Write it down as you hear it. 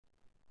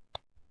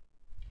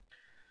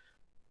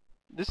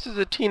This is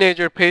a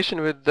teenager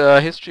patient with a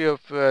history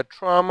of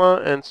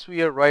trauma and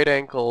severe right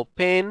ankle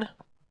pain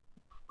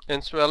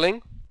and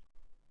swelling.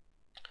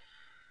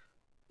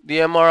 The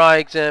MRI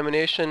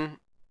examination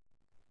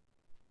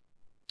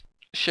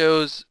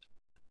shows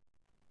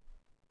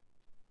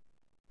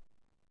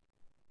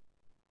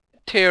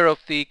tear of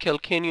the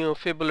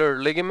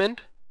calcaneofibular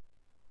ligament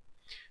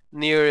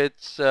near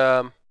its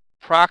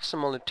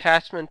proximal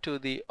attachment to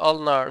the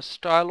ulnar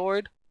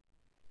styloid.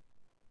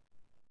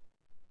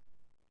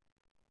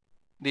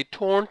 The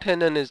torn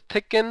tendon is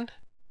thickened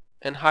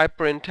and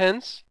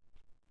hyperintense.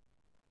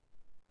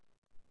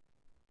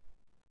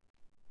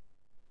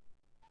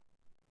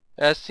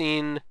 As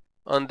seen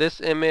on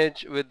this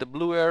image with the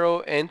blue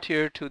arrow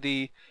anterior to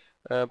the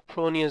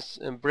peroneus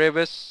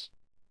brevis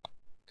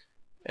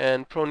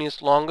and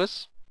peroneus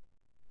longus.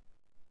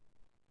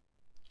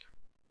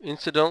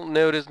 Incidental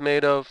node is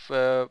made of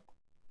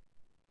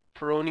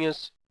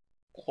peroneus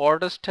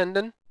quartus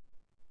tendon,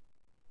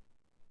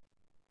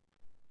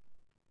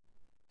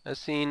 as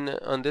seen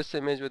on this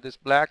image with this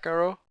black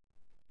arrow.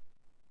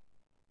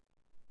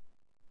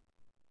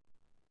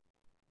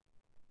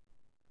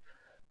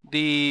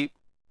 The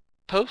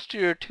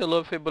posterior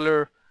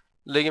talofibular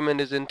ligament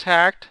is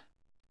intact,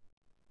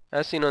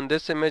 as seen on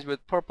this image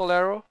with purple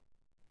arrow.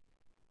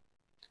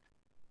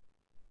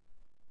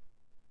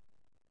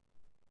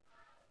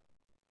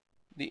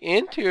 The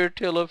anterior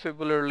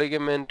talofibular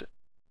ligament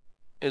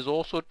is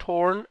also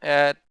torn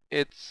at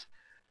its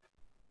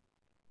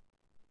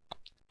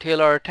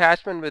talar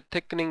attachment with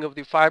thickening of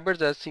the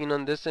fibers, as seen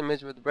on this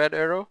image with red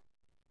arrow.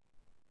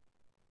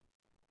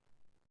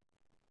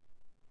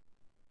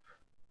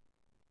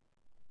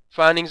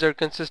 Findings are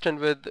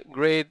consistent with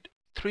grade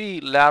 3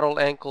 lateral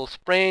ankle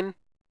sprain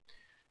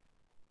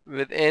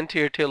with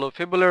anterior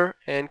talofibular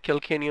and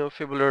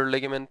calcaneofibular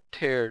ligament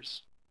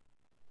tears.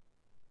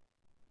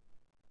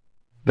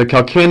 The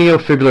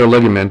calcaneofibular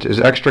ligament is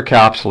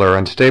extracapsular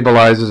and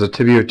stabilizes the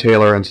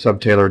tibiotalar and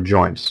subtalar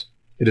joints.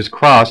 It is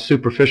crossed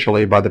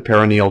superficially by the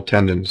peroneal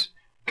tendons.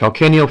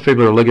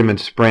 Calcaneofibular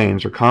ligament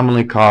sprains are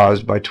commonly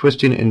caused by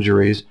twisting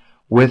injuries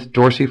with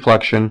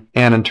dorsiflexion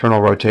and internal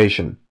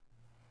rotation.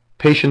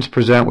 Patients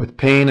present with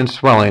pain and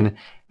swelling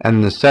and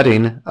in the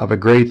setting of a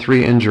grade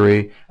 3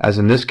 injury, as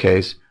in this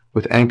case,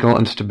 with ankle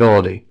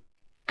instability.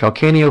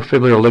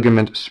 Calcaneofibular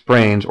ligament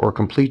sprains or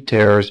complete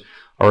tears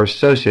are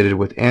associated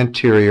with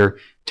anterior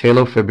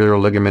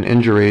talofibular ligament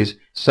injuries,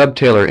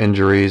 subtalar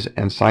injuries,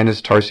 and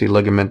sinus tarsi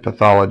ligament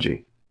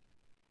pathology.